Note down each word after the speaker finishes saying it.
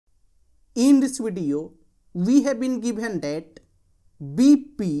in this video we have been given that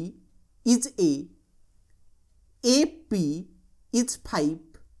BP is A, AP is 5,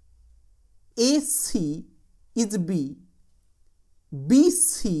 AC is B,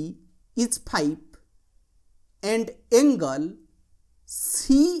 BC is 5 and angle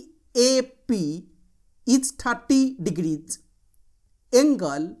CAP is 30 degrees.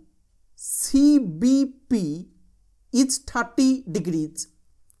 Angle CBP is 30 degrees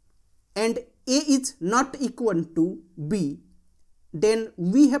and A is not equal to B. Then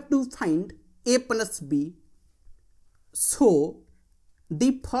we have to find A plus B. So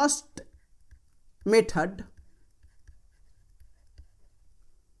the first method,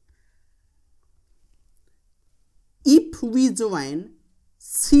 if we join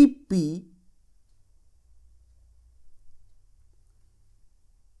CP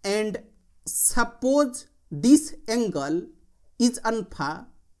and suppose this angle is alpha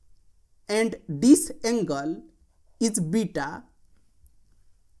and this angle is beta,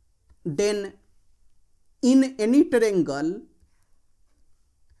 then in any triangle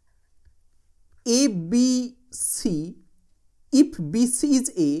ABC, if BC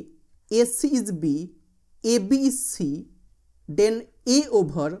is A, AC is B, AB is C, then A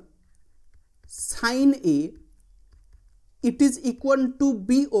over sin A, it is equal to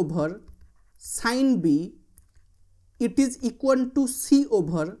B over sin B, it is equal to C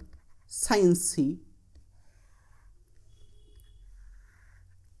over sin C.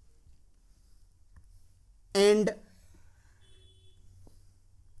 And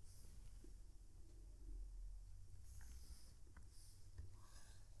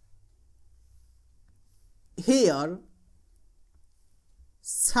here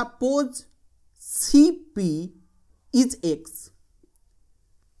suppose CP is X,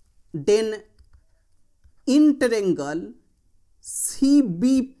 then in triangle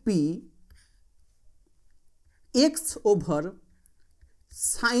CBP, X over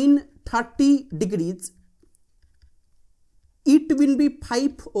sin 30 degrees, it will be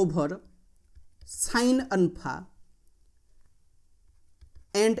 5 over sin alpha,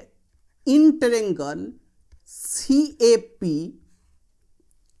 and in triangle CAP,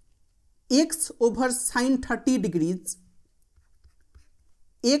 X over sin 30 degrees,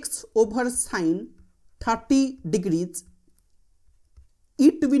 X over sin 30 degrees,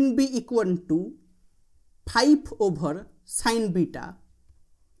 it will be equal to 5 over sin beta.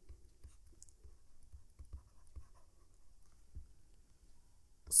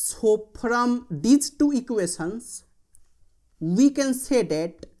 So from these two equations we can say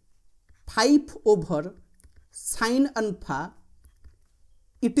that 5 over sin alpha,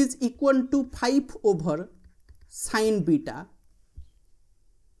 it is equal to 5 over sin beta.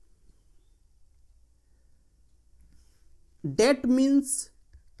 That means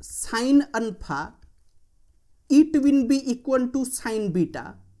sin alpha, it will be equal to sin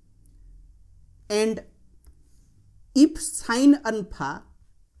beta, and if sin alpha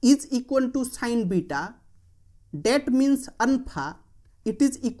is equal to sin beta, that means alpha, it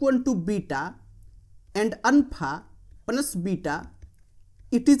is equal to beta, and alpha plus beta,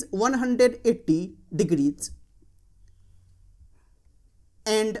 it is 180 degrees.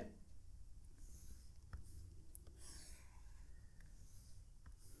 And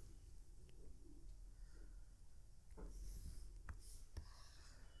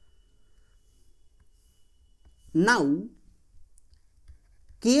now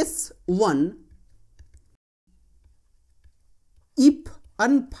case 1, if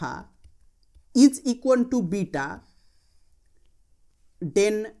alpha is equal to beta,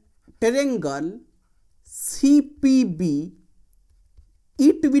 then triangle CPB,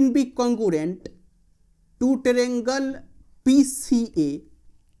 it will be congruent to triangle PCA,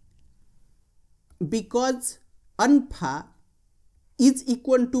 because alpha is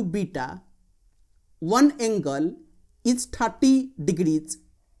equal to beta, one angle is 30 degrees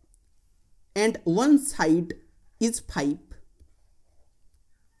and one side is 5.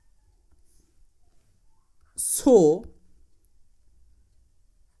 So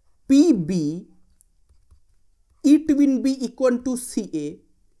PB, it will be equal to CA,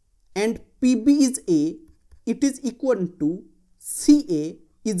 and PB is A, it is equal to CA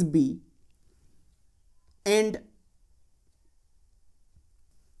is B, and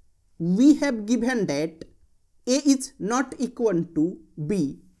we have given that A is not equal to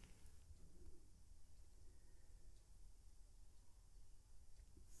B.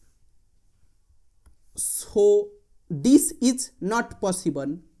 So this is not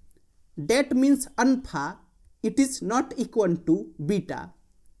possible. That means alpha, it is not equal to beta.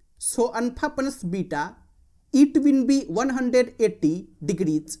 So alpha plus beta, it will be 180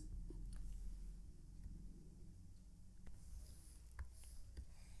 degrees.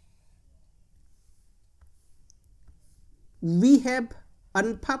 we have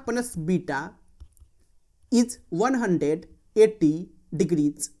alpha plus beta is 180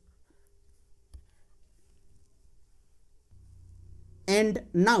 degrees. And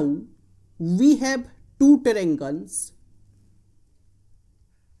now we have two triangles.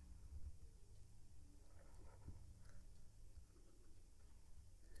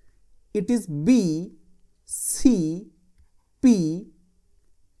 It is B, C, P.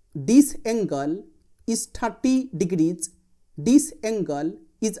 This angle is 30 degrees. This angle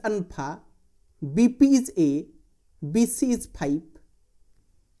is alpha. BP is A, BC is 5.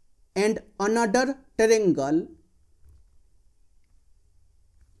 And another triangle,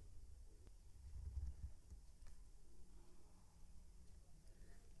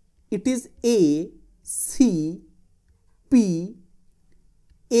 it is A, C, P.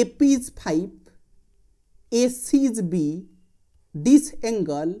 AP is 5, AC is B. This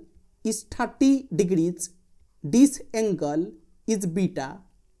angle is 30 degrees. This angle is beta.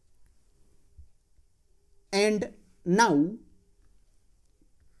 And now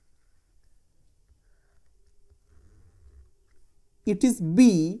it is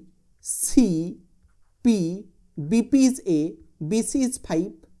B, C, P. BP is A, BC is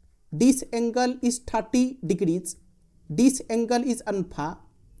 5. This angle is 30 degrees. This angle is alpha.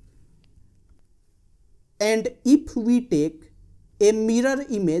 And if we take a mirror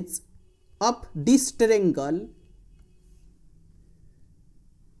image of this triangle,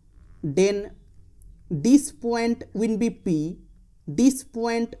 then this point will be P, this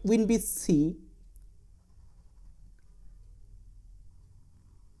point will be C,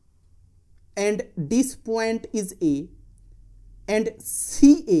 and this point is A, and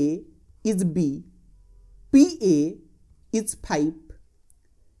CA is B, PA is 5.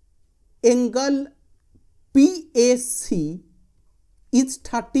 Angle PAC is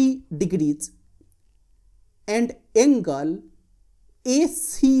 30 degrees and angle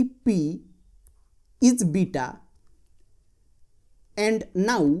ACP is beta. And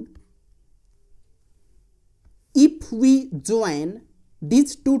now if we join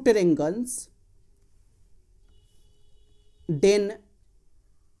these two triangles, then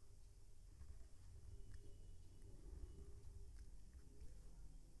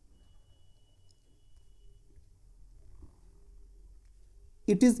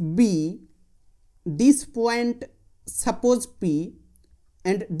it is B, this point suppose P,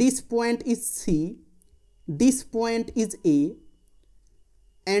 and this point is C, this point is A,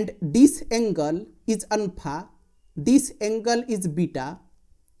 and this angle is alpha, this angle is beta,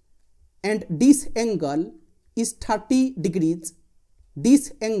 and this angle is 30 degrees,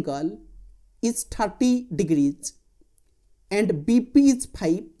 this angle is 30 degrees, and BP is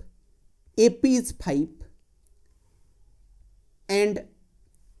 5, AP is 5, and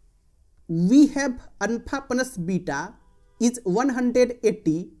we have alpha plus beta is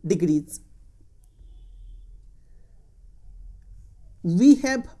 180 degrees. We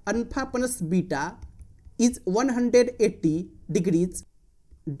have alpha plus beta is 180 degrees.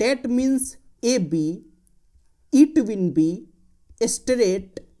 That means AB, it will be a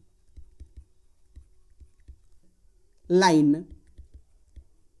straight line.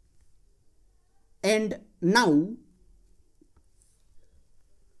 And now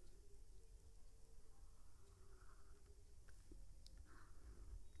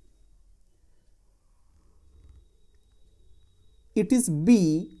it is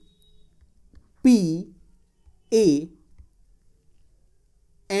B, P, A,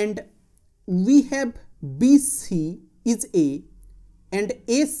 and we have BC is A and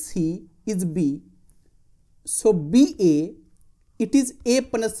AC is B. So BA, it is A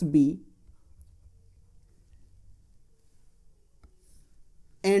plus B,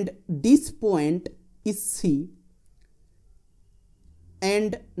 and this point is C.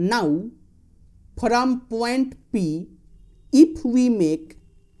 And now from point P, if we make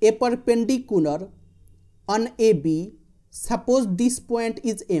a perpendicular on AB, suppose this point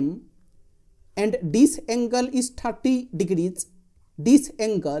is M and this angle is 30 degrees, this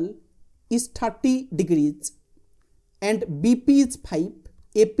angle is 30 degrees, and BP is 5,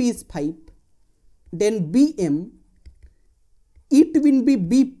 AP is 5, then BM, it will be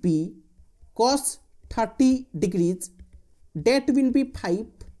BP cos 30 degrees, that will be 5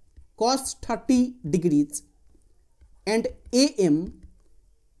 cos 30 degrees, and AM,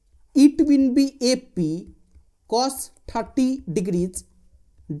 it will be AP cos 30 degrees,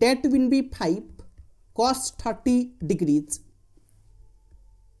 that will be 5 cos 30 degrees.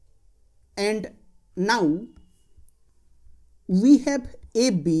 And now we have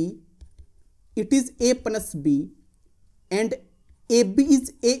AB, it is A plus B, and AB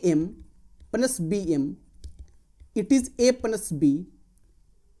is AM plus BM, it is a plus b,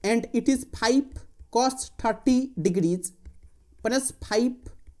 and it is 5 cos 30 degrees plus 5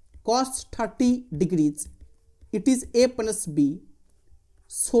 cos 30 degrees, it is a plus b.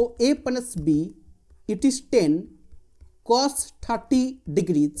 So a plus b, it is 10 cos 30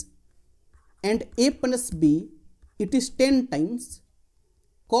 degrees, and a plus b, it is 10 times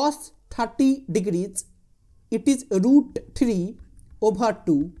cos 30 degrees, it is root 3 over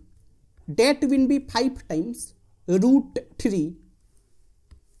 2, that will be 5 times root 3.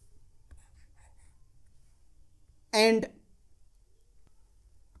 And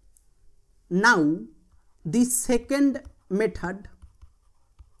now the second method,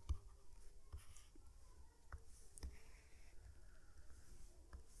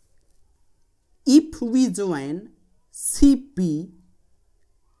 if we join CP,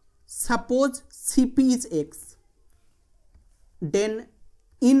 suppose CP is x, then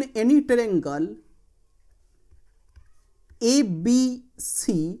in any triangle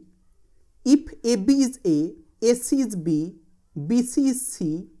ABC, if AB is A, AC is B, BC is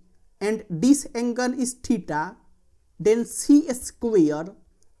C, and this angle is theta, then C square,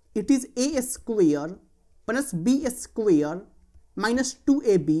 it is A square plus B square minus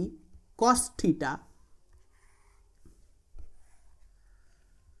 2AB cos theta.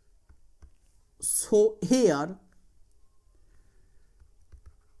 So here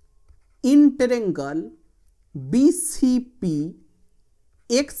in triangle BCP,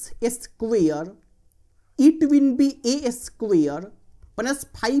 x square, it will be A square plus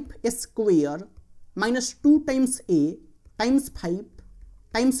 5 square minus 2 times A times 5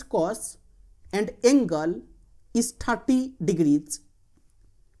 times cos, and angle is 30 degrees.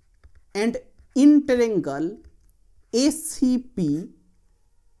 And in triangle ACP,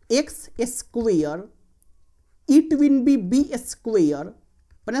 x square, it will be B square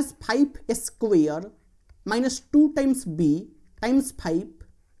plus 5 square minus 2 times B times 5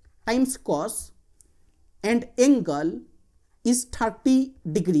 times cos, and angle is 30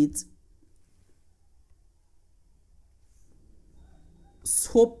 degrees.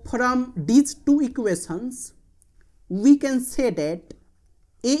 So from these two equations, we can say that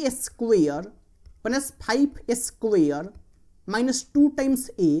A square plus 5 square minus 2 times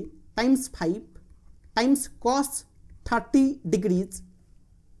A times 5 times cos 30 degrees,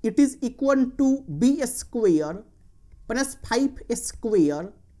 it is equal to B square plus 5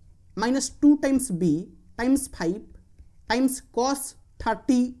 square minus 2 times B times 5 times cos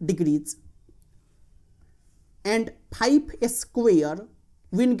 30 degrees, and 5 square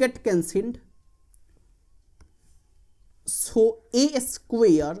will get cancelled. So A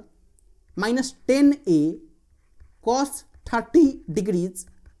square minus 10A cos 30 degrees,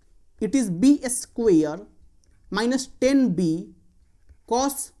 it is B square minus 10B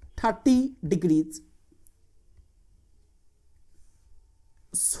cos 30 degrees.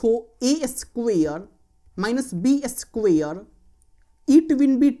 So A square minus B square, it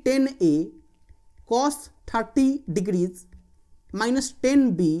will be 10A cos 30 degrees minus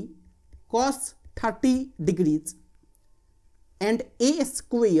 10B cos 30 degrees, and A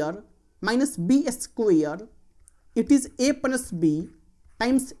square minus B square, it is A plus B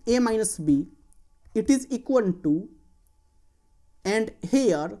times A minus B, it is equal to, and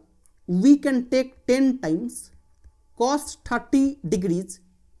here we can take 10 times cos 30 degrees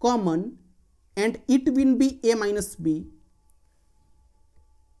common, and it will be A minus B.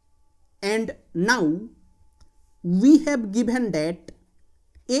 And now we have given that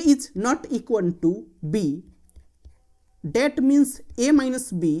A is not equal to B, that means A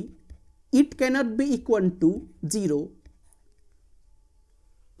minus B, it cannot be equal to 0.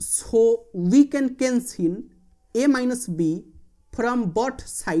 So we can cancel A minus B from both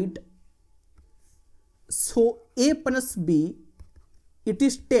sides. So A plus B, it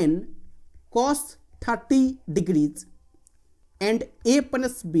is 10 cos 30 degrees, and A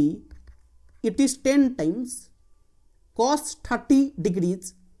plus B, it is 10 times cos 30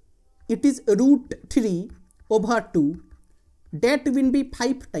 degrees, it is root 3 over 2, that will be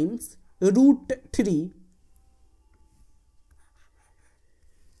 5 times root 3,